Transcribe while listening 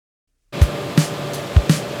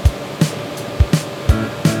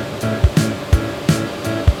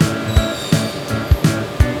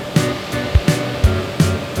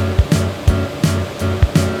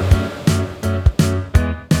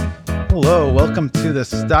Welcome to the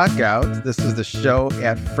Stockout. This is the show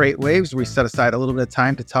at FreightWaves. We set aside a little bit of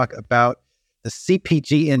time to talk about the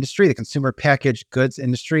CPG industry, the consumer packaged goods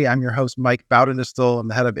industry. I'm your host, Mike Bowdendistel. I'm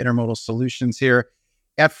the head of intermodal solutions here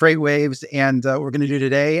at FreightWaves. And what we're going to do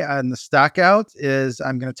today on the Stockout is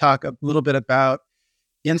I'm going to talk a little bit about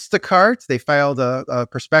Instacart. They filed a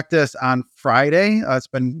prospectus on Friday. It's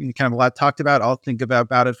been kind of a lot talked about. I'll think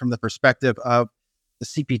about it from the perspective of the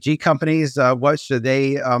CPG companies. What should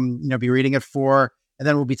they be reading it for? And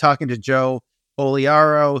then we'll be talking to Joe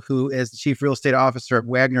Oliaro, who is the Chief Real Estate Officer at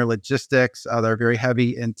Wagner Logistics. They're very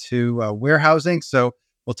heavy into warehousing. So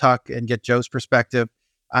we'll talk and get Joe's perspective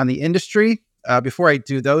on the industry. Before I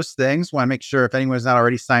do those things, want to make sure if anyone's not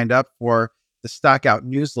already signed up for the Stockout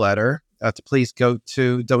newsletter, to please go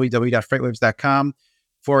to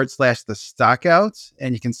www.freightwaves.com/the Stockout,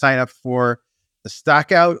 and you can sign up for the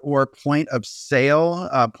Stockout or point of sale.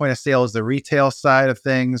 Point of sale is the retail side of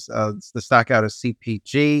things. The Stockout is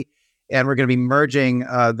CPG. And we're going to be merging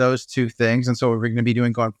those two things. And so what we're going to be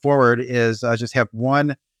doing going forward is just have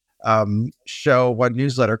one show, one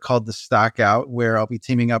newsletter called the Stockout, where I'll be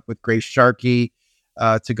teaming up with Grace Sharkey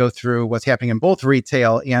to go through what's happening in both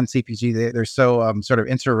retail and CPG. They're so sort of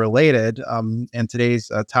interrelated. And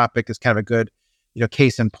today's topic is kind of a good,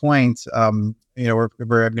 case in point. We're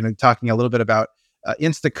going to be talking a little bit about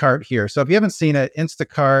Instacart here. So if you haven't seen it,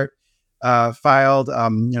 Instacart filed,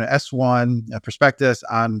 S1 prospectus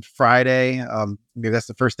on Friday. Maybe that's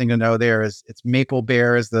the first thing to know there is it's Maple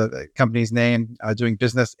Bear is the company's name, doing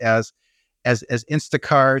business as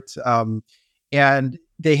Instacart. And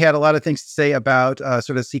they had a lot of things to say about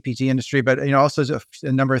sort of CPG industry, but, also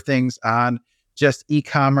a number of things on just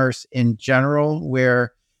e-commerce in general,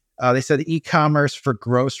 where they said the e-commerce for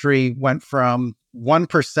grocery went from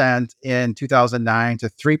 1% in 2009 to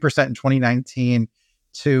 3% in 2019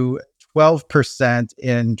 to 12%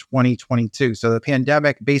 in 2022. So the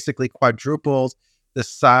pandemic basically quadrupled the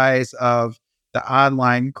size of the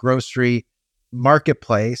online grocery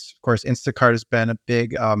marketplace. Of course, Instacart has been a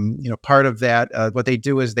big, part of that. What they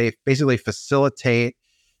do is they basically facilitate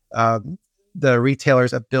the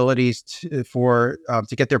retailers' abilities to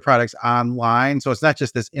get their products online. So it's not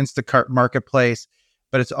just this Instacart marketplace,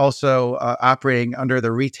 but it's also operating under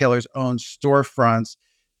the retailer's own storefronts.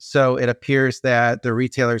 So it appears that the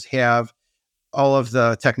retailers have all of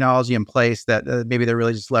the technology in place that maybe they're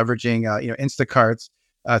really just leveraging, Instacart's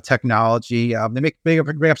technology. They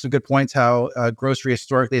bring up some good points how grocery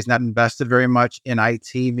historically has not invested very much in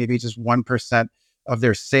IT, maybe just 1% of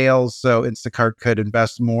their sales. So Instacart could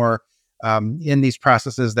invest more in these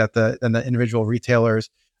processes than the individual retailers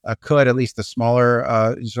could, at least the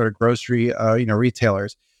smaller sort of grocery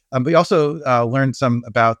retailers. But we also learned some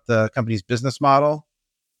about the company's business model,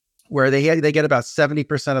 where they get about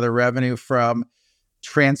 70% of the revenue from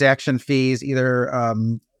transaction fees, either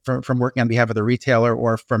from working on behalf of the retailer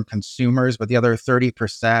or from consumers. But the other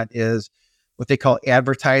 30% is what they call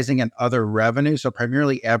advertising and other revenue. So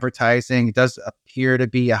primarily advertising does appear to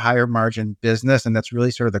be a higher margin business, and that's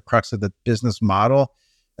really sort of the crux of the business model.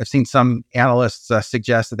 I've seen some analysts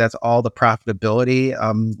suggest that that's all the profitability,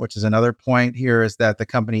 which is another point here, is that the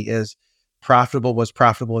company was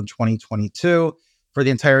profitable in 2022 for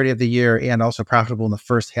the entirety of the year, and also profitable in the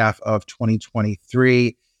first half of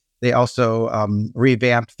 2023. They also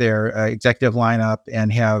revamped their executive lineup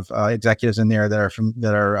and have executives in there that are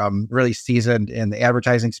really seasoned in the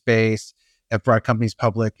advertising space, have brought companies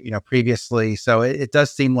public, previously. So it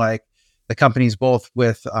does seem like the company's both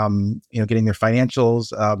with, getting their financials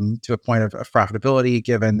to a point of profitability,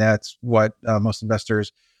 given that's what most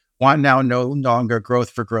investors want now, no longer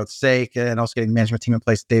growth for growth's sake, and also getting the management team in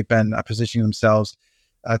place. They've been positioning themselves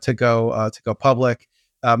to go public.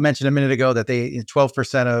 Mentioned a minute ago that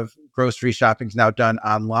 12% of grocery shopping is now done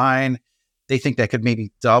online. They think that could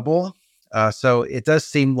maybe double. So it does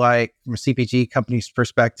seem like, from a CPG company's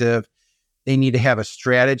perspective, they need to have a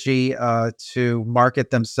strategy to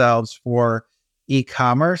market themselves for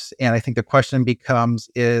e-commerce. And I think the question becomes,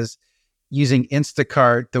 is using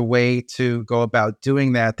Instacart the way to go about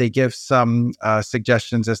doing that? They give some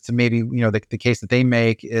suggestions as to maybe, the case that they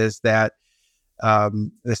make is that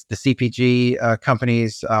the CPG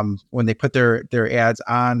companies, when they put their ads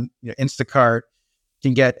on Instacart,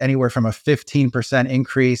 can get anywhere from a 15%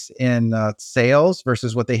 increase in sales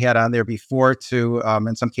versus what they had on there before to,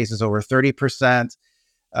 in some cases, over 30%.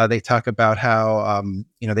 They talk about how,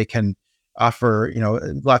 they can offer,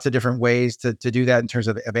 lots of different ways to do that in terms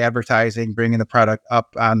of advertising, bringing the product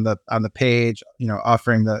up on the page,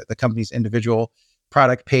 offering the company's individual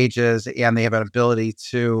product pages, and they have an ability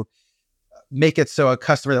to make it so a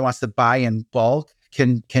customer that wants to buy in bulk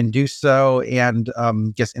can do so, and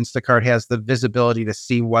guess Instacart has the visibility to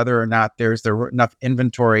see whether or not there's enough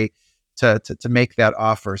inventory to make that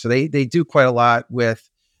offer. So they do quite a lot with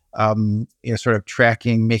sort of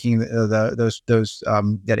tracking, making those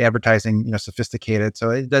that advertising sophisticated. So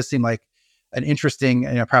it does seem like an interesting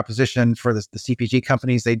proposition for the CPG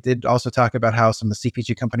companies. They did also talk about how some of the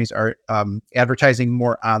CPG companies are advertising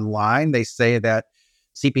more online. They say that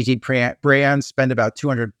CPG brands spend about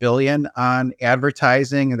 $200 billion on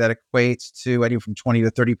advertising, and that equates to anywhere from 20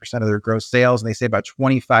 to 30% of their gross sales. And they say about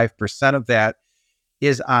 25% of that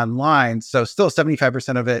is online. So still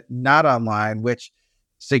 75% of it not online, which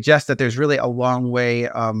suggests that there's really a long way,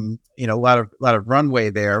 a lot of runway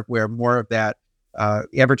there, where more of that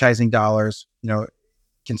advertising dollars,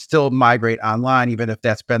 can still migrate online, even if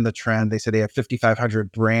that's been the trend. They say they have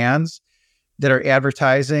 5,500 brands that are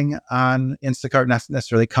advertising on Instacart, not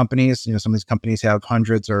necessarily companies. Some of these companies have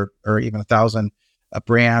hundreds or even 1,000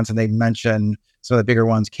 brands, and they mention some of the bigger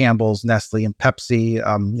ones: Campbell's, Nestle, and Pepsi.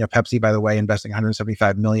 Pepsi, by the way, investing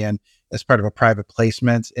 $175 million as part of a private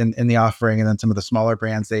placement in the offering. And then some of the smaller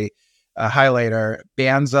brands they highlight are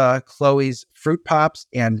Banza, Chloe's Fruit Pops,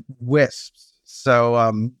 and Wisps. So,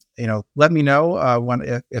 let me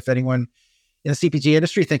know if anyone in the CPG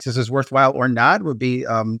industry thinks this is worthwhile or not. Would be,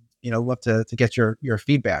 love to get your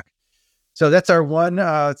feedback. So that's our one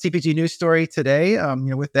CPG news story today.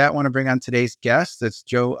 With that, I want to bring on today's guest. It's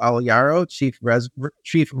Joe Aliaro,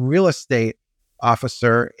 Chief Real Estate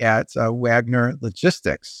Officer at Wagner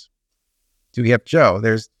Logistics. Do we have Joe?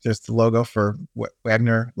 There's the logo for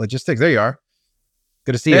Wagner Logistics. There you are.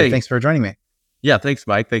 Good to see you. Thanks for joining me. Yeah, thanks,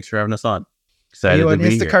 Mike. Thanks for having us on. Excited. Are you an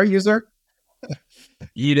Instacart user?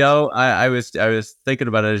 I was thinking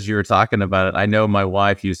about it as you were talking about it. I know my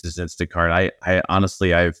wife uses Instacart. I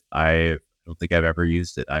honestly, I don't think I've ever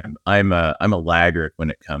used it. I'm a laggard when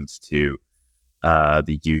it comes to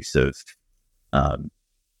the use of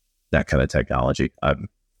that kind of technology.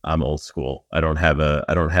 I'm old school. I don't have a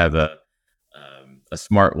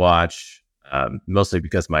smartwatch, mostly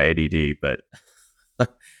because of my ADD. But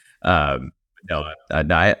no,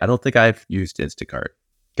 I don't think I've used Instacart.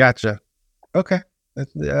 Gotcha. Okay.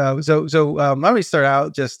 So why don't we start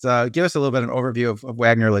out? Just give us a little bit of an overview of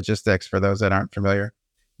Wagner Logistics for those that aren't familiar.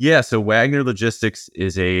 Yeah, so Wagner Logistics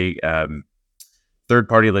is a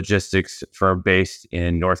third-party logistics firm based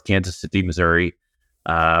in North Kansas City, Missouri.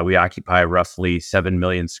 We occupy roughly 7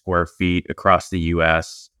 million square feet across the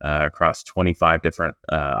U.S., across 25 different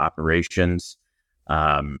operations.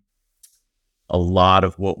 A lot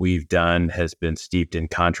of what we've done has been steeped in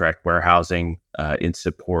contract warehousing in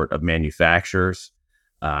support of manufacturers,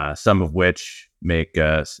 some of which make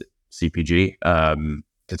CPG,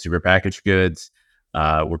 consumer packaged goods.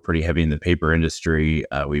 We're pretty heavy in the paper industry.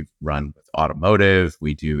 We've run with automotive.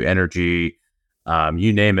 We do energy.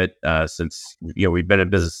 You name it. Since we've been in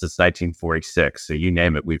business since 1946, so you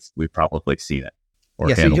name it, we've probably seen it.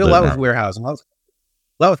 Yeah, so you do a lot with warehousing, a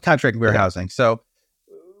lot with contract warehousing. Yeah. So,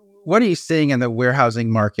 what are you seeing in the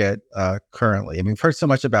warehousing market currently? I mean, we've heard so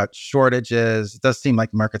much about shortages. It does seem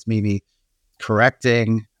like the market's maybe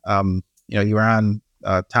correcting. You were on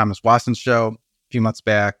Thomas Watson's show a few months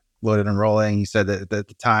back, Loaded and Rolling. He said that at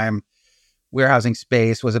the time, warehousing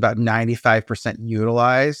space was about 95%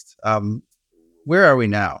 utilized. Where are we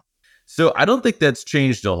now? So I don't think that's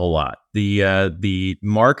changed a whole lot. The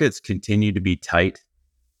markets continue to be tight,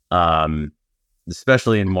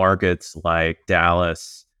 especially in markets like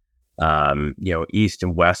Dallas, East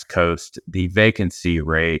and West Coast. The vacancy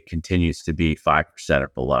rate continues to be 5% or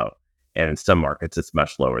below. And in some markets, it's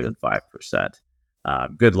much lower than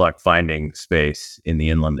 5%. Good luck finding space in the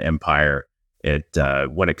Inland Empire.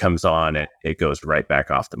 When it comes on, it goes right back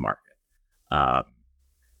off the market.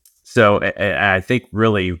 So I think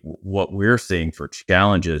really what we're seeing for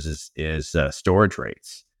challenges is storage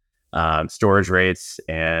rates. Storage rates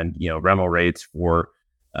and rental rates for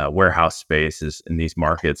warehouse spaces in these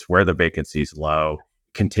markets where the vacancy is low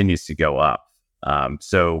continues to go up.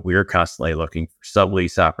 So we're constantly looking for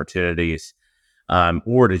sublease opportunities,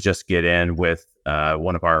 or to just get in with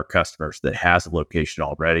one of our customers that has a location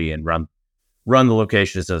already and run the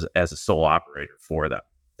locations as a sole operator for them.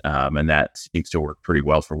 And that seems to work pretty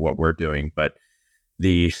well for what we're doing. But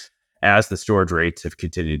as the storage rates have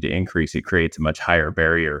continued to increase, it creates a much higher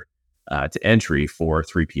barrier to entry for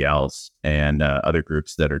 3PLs and other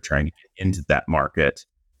groups that are trying to get into that market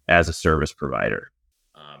as a service provider.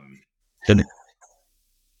 In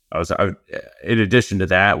addition to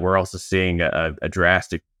that, we're also seeing a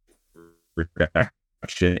drastic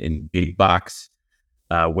reduction in big box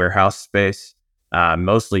warehouse space,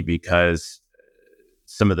 mostly because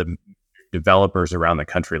some of the developers around the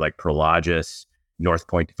country, like Prologis, North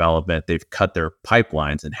Point development, they've cut their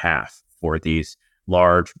pipelines in half for these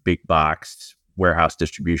large, big box warehouse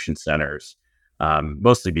distribution centers,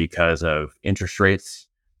 mostly because of interest rates,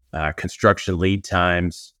 construction lead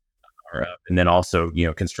times, and then also,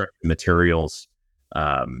 construction materials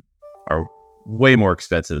are way more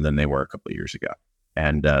expensive than they were a couple of years ago.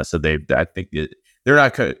 And so I think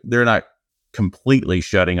they're not completely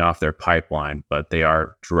shutting off their pipeline, but they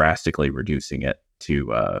are drastically reducing it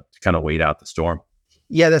to kind of wait out the storm.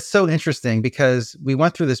 Yeah, that's so interesting because we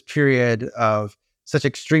went through this period of such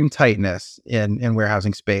extreme tightness in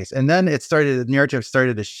warehousing space. And then the narrative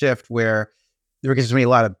started to shift where there was going to be a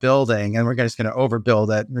lot of building and we're just going to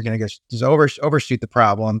overbuild it. We're going to just overshoot the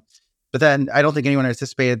problem. But then I don't think anyone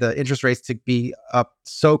anticipated the interest rates to be up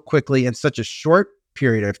so quickly in such a short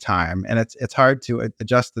period of time. And it's hard to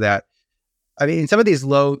adjust to that. I mean, some of these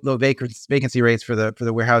low vacancy rates for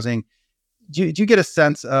the warehousing, do you get a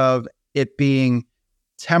sense of it being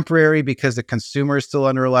temporary because the consumer is still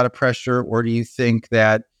under a lot of pressure, or do you think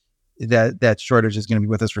that shortage is going to be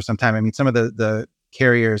with us for some time? I mean, some of the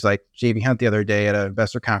carriers like JB Hunt the other day at an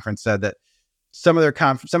investor conference said that some of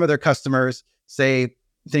their customers say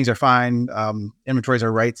things are fine, inventories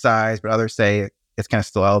are right sized, but others say it's kind of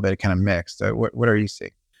still elevated, kind of mixed. So what are you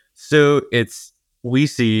seeing? So we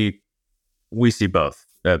see both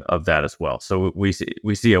of that as well. So we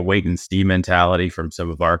see a wait and see mentality from some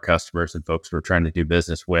of our customers and folks we're trying to do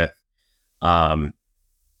business with. And,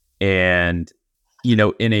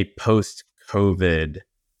 in a post-COVID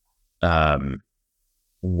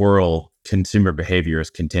world, consumer behavior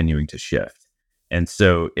is continuing to shift. And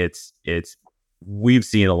so we've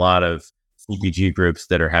seen a lot of CPG groups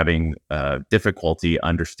that are having difficulty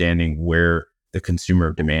understanding where the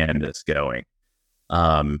consumer demand is going.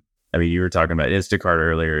 I mean, you were talking about Instacart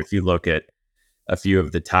earlier. If you look at a few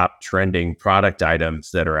of the top trending product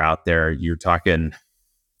items that are out there, you're talking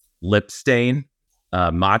lip stain,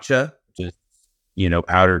 matcha, just,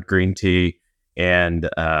 powdered green tea, and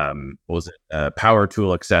power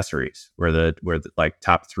tool accessories were the like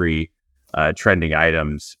top three trending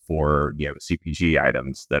items for CPG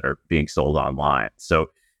items that are being sold online. So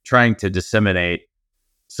trying to disseminate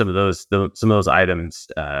some of those items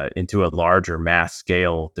into a larger mass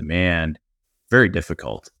scale demand, very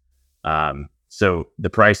difficult. So the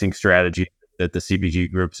pricing strategy that the CPG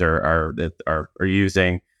groups are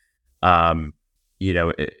using,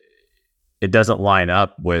 it doesn't line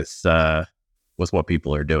up with what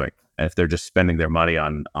people are doing. And if they're just spending their money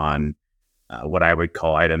on what I would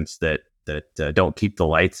call items that don't keep the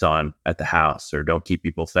lights on at the house or don't keep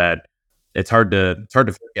people fed, it's hard to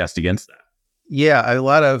forecast against that. Yeah, a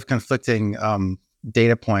lot of conflicting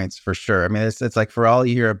data points for sure. I mean, it's like for all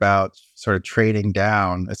you hear about sort of trading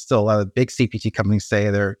down, it's still a lot of big CPG companies say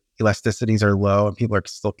their elasticities are low and people are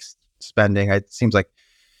still spending. It seems like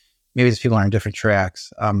maybe these people are on different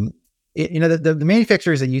tracks. The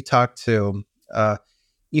manufacturers that you talk to,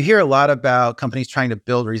 you hear a lot about companies trying to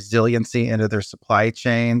build resiliency into their supply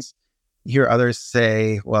chains. You hear others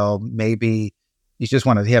say, well, maybe you just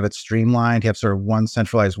want to have it streamlined, have sort of one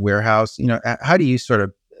centralized warehouse. How do you sort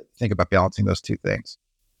of think about balancing those two things?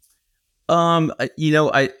 I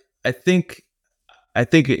think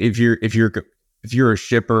if you're a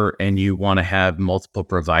shipper and you want to have multiple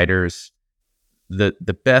providers,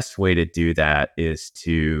 the best way to do that is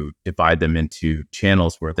to divide them into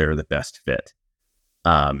channels where they're the best fit.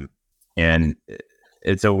 And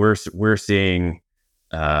so we're seeing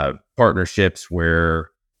partnerships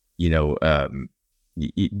where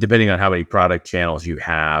depending on how many product channels you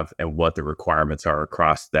have and what the requirements are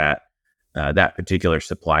across that particular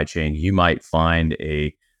supply chain, you might find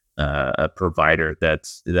a provider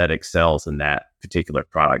that excels in that particular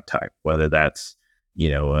product type, whether that's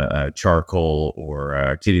a charcoal or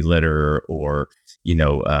a kitty litter or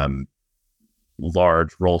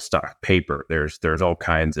large roll stock paper. There's all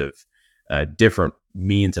kinds of different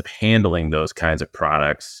means of handling those kinds of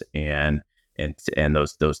products and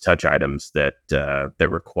those touch items that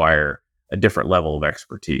require a different level of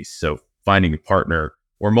expertise. So finding a partner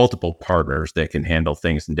or multiple partners that can handle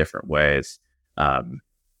things in different ways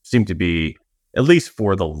seem to be, at least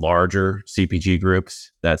for the larger CPG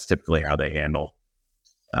groups, that's typically how they handle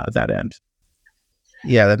that end.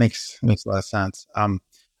 Yeah, that makes a lot of sense. I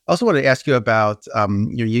also wanted to ask you about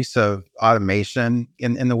your use of automation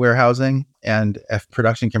in the warehousing, and if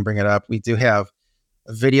production can bring it up, we do have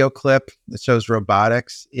a video clip that shows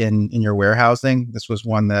robotics in your warehousing. This was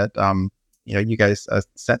one that you guys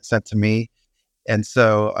sent to me, and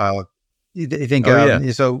so you think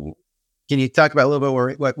so. Can you talk about a little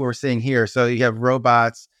bit what we're seeing here? So you have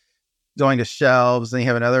robots going to shelves, then you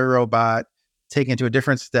have another robot taken to a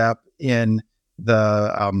different step in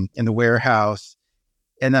in the warehouse.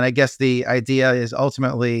 And then I guess the idea is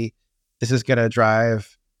ultimately this is going to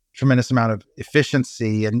drive tremendous amount of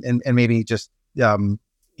efficiency and maybe just having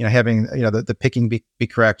the picking be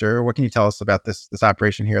correct. Or what can you tell us about this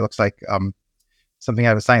operation here? It looks like something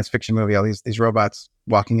out of a science fiction movie. All these robots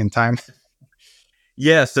walking in time.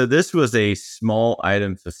 Yeah, so this was a small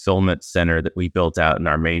item fulfillment center that we built out in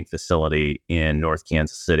our main facility in North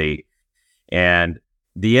Kansas City. And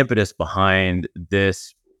the impetus behind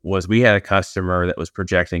this was we had a customer that was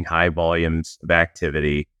projecting high volumes of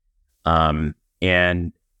activity.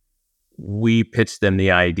 And we pitched them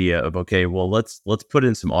the idea of, okay, well, let's put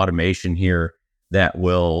in some automation here that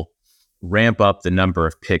will ramp up the number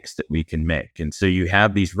of picks that we can make. And so you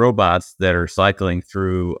have these robots that are cycling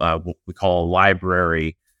through what we call a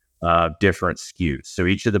library of different SKUs. So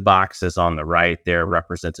each of the boxes on the right there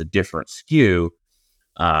represents a different SKU.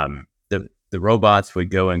 The robots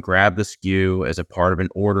would go and grab the SKU as a part of an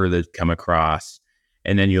order that come across.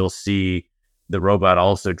 And then you'll see the robot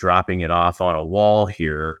also dropping it off on a wall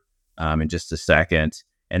here in just a second.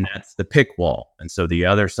 And that's the pick wall. And so the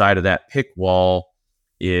other side of that pick wall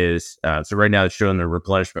is, so right now it's showing the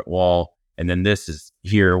replenishment wall. And then this is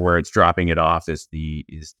here where it's dropping it off is the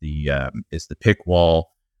pick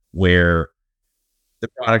wall where the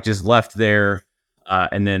product is left there.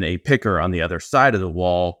 And then a picker on the other side of the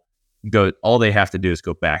wall all they have to do is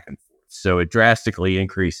go back and forth. So it drastically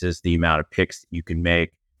increases the amount of picks that you can make,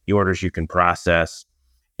 the orders you can process.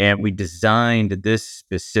 And we designed this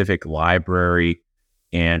specific library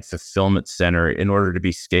and fulfillment center in order to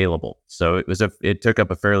be scalable. So it took up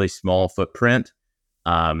a fairly small footprint.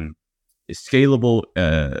 It's scalable,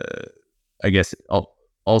 I guess,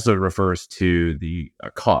 also refers to the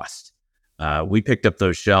cost. We picked up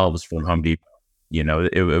those shelves from Home Depot.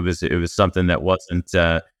 It was something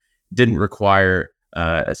that didn't require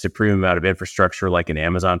a supreme amount of infrastructure like an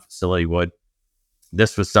Amazon facility would.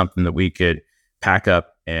 This was something that we could pack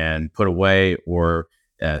up and put away or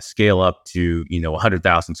scale up to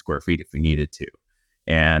 100,000 square feet if we needed to,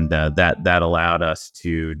 and that allowed us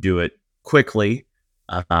to do it quickly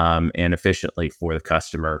and efficiently for the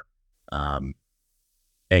customer, and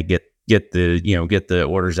get the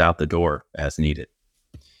orders out the door as needed.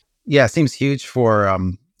 Yeah, it seems huge for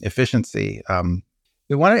efficiency.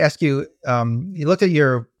 We wanted to ask you. You looked at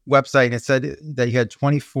your website and it said that you had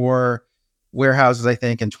 24 warehouses, I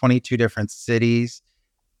think, in 22 different cities.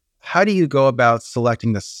 How do you go about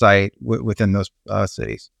selecting the site within those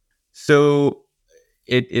cities? So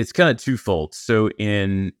it's kind of twofold. So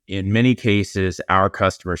in many cases, our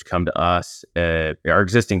customers come to us, our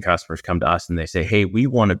existing customers come to us and they say, hey, we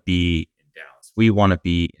want to be in Dallas. We want to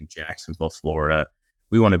be in Jacksonville, Florida.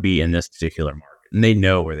 We want to be in this particular market. And they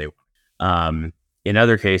know where they want. In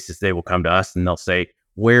other cases, they will come to us and they'll say,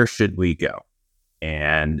 where should we go?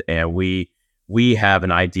 And we have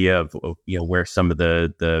an idea of where some of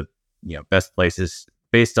the best places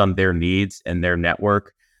based on their needs and their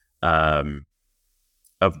network of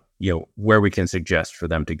where we can suggest for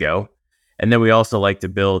them to go. And then we also like to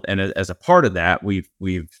build, and as a part of that,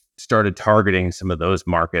 we've started targeting some of those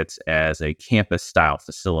markets as a campus style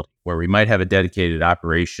facility where we might have a dedicated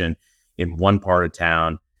operation in one part of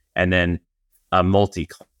town and then a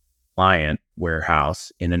multi-client warehouse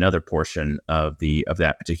in another portion of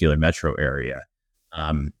that particular metro area.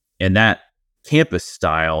 And that campus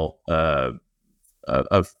style of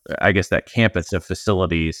that campus of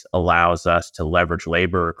facilities allows us to leverage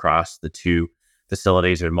labor across the two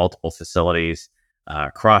facilities or multiple facilities,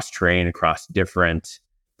 cross-train across different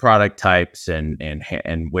product types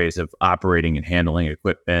and ways of operating and handling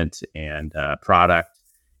equipment and product,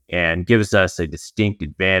 and gives us a distinct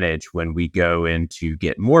advantage when we go in to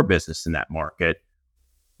get more business in that market.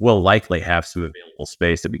 We'll likely have some available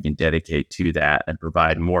space that we can dedicate to that and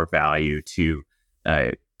provide more value to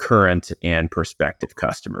current and prospective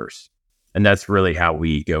customers. And that's really how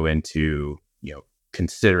we go into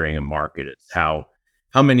considering a market. It's how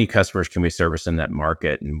many customers can we service in that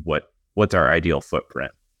market and what's our ideal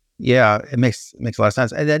footprint. Yeah, it makes a lot of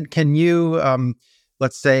sense. And then can you,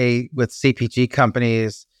 let's say with CPG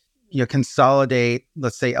companies, consolidate,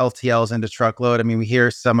 let's say LTLs into truckload? I mean, we hear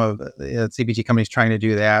some of CPG companies trying to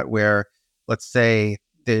do that where, let's say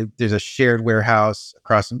there's a shared warehouse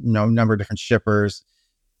across a number of different shippers.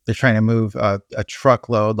 They're trying to move a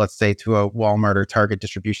truckload, let's say, to a Walmart or Target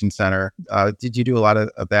distribution center. Did you do a lot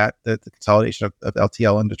of that, the consolidation of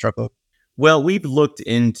LTL into truckload? Well, we've looked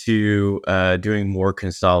into doing more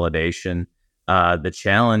consolidation. The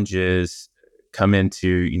challenges come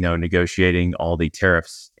into negotiating all the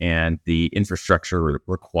tariffs and the infrastructure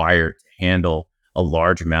required to handle a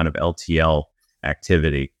large amount of LTL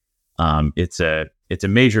activity. It's a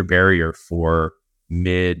major barrier for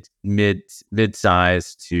mid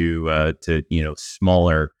size to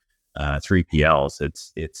smaller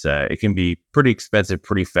 3PLs. It can be pretty expensive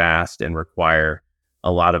pretty fast and require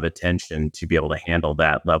a lot of attention to be able to handle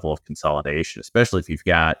that level of consolidation, especially if you've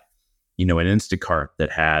got an Instacart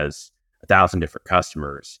that has 1,000 different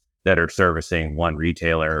customers that are servicing one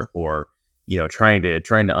retailer, or trying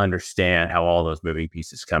to understand how all those moving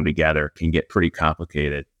pieces come together can get pretty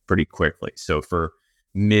complicated pretty quickly. So for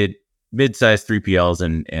mid-sized 3PLs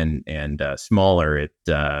and smaller, it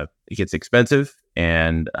gets expensive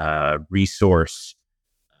and resource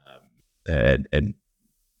and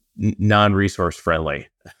non-resource friendly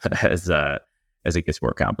as it gets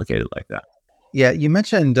more complicated like that. Yeah, you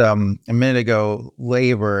mentioned a minute ago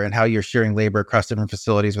labor and how you're sharing labor across different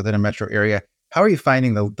facilities within a metro area. How are you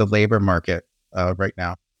finding the labor market right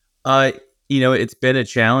now? It's been a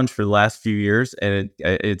challenge for the last few years, and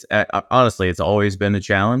it's honestly, it's always been a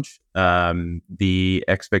challenge. The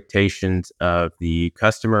expectations of the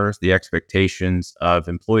customers, the expectations of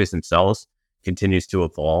employees themselves continues to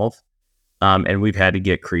evolve. And we've had to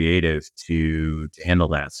get creative to handle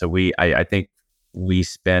that. So I think we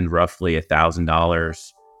spend roughly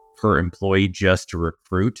 $1,000 per employee just to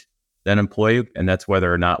recruit that employee, and that's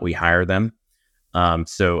whether or not we hire them.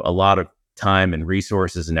 So a lot of time and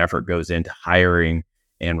resources and effort goes into hiring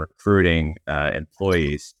and recruiting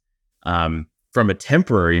employees. From a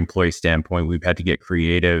temporary employee standpoint, we've had to get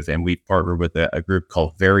creative, and we've partnered with a group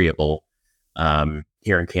called Variable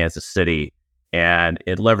here in Kansas City, and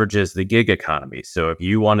it leverages the gig economy. So if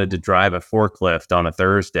you wanted to drive a forklift on a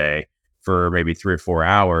Thursday for maybe 3 or 4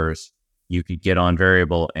 hours, you could get on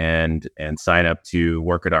Variable and sign up to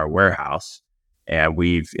work at our warehouse. And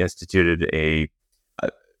we've instituted an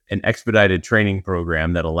expedited training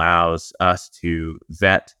program that allows us to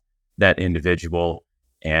vet that individual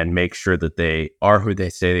and make sure that they are who they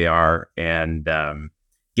say they are, and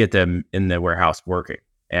get them in the warehouse working.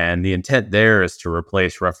 And the intent there is to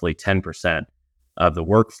replace roughly 10% of the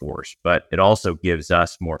workforce, but it also gives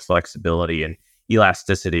us more flexibility and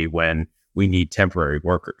elasticity when we need temporary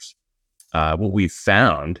workers. What we've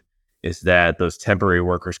found is that those temporary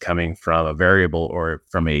workers coming from a variable or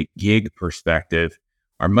from a gig perspective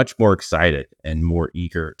are much more excited and more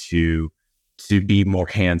eager to be more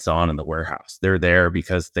hands-on in the warehouse. They're there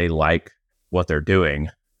because they like what they're doing.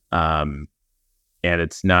 And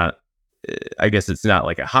it's not, I guess it's not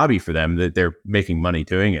like a hobby for them, that they're making money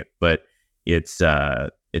doing it, but it's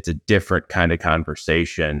a different kind of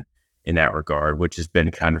conversation in that regard, which has been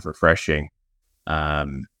kind of refreshing.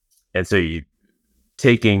 And so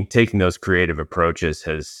taking those creative approaches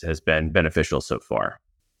has been beneficial so far.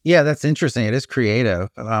 Yeah, that's interesting. It is creative.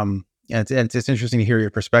 And it's interesting to hear your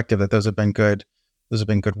perspective that those have been good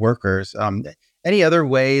workers. Any other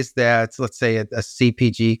ways that, let's say, a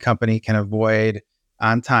CPG company can avoid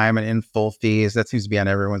on time and in full fees? That seems to be on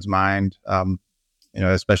everyone's mind.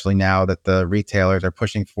 Especially now that the retailers are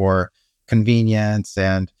pushing for convenience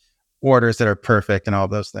and orders that are perfect and all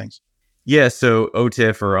those things. Yeah, so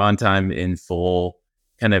OTIF, or on time in full,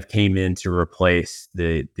 kind of came in to replace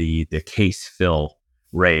the case fill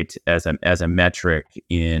rate as a metric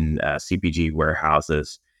in CPG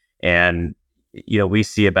warehouses. And we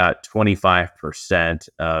see about 25%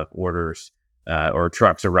 of orders or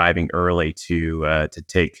trucks arriving early to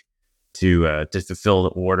fulfill the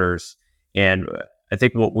orders. And I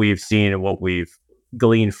think what we've seen and what we've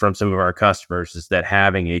gleaned from some of our customers is that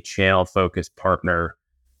having a channel-focused partner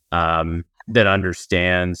that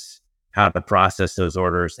understands how to process those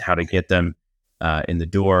orders, how to get them in the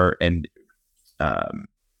door, and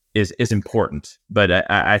is important. But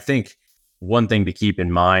I think one thing to keep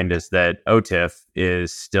in mind is that OTIF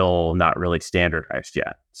is still not really standardized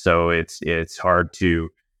yet. So it's hard to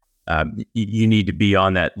you need to be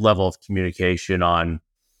on that level of communication on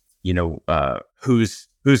who's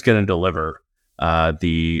going to deliver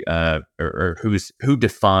or who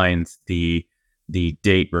defines the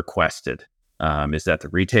date requested. Is that the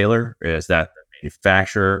retailer? Is that the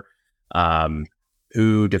manufacturer?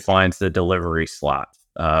 Who defines the delivery slot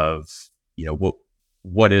of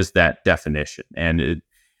what is that definition, and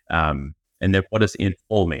then what does in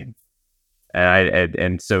full mean?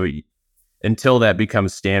 And so until that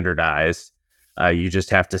becomes standardized, you just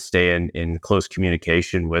have to stay in close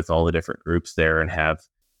communication with all the different groups there and have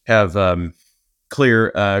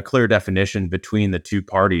clear definition between the two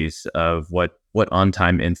parties of what on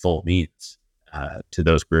time in full means to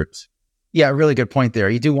those groups. Yeah, really good point there.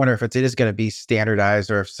 You do wonder if it is going to be standardized,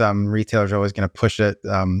 or if some retailers are always going to push it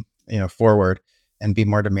forward and be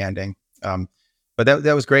more demanding. But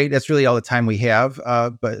that was great. That's really all the time we have.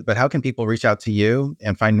 But how can people reach out to you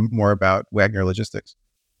and find more about Wagner Logistics?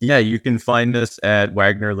 Yeah, you can find us at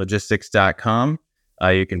wagnerlogistics.com.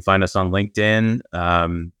 You can find us on LinkedIn,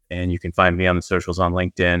 and you can find me on the socials on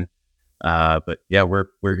LinkedIn. But yeah, we're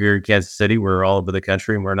here in Kansas City. We're all over the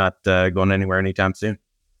country, and we're not going anywhere anytime soon.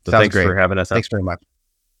 So Sounds thanks great. for having us. Thanks very much.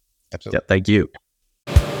 Absolutely. Yeah, thank you.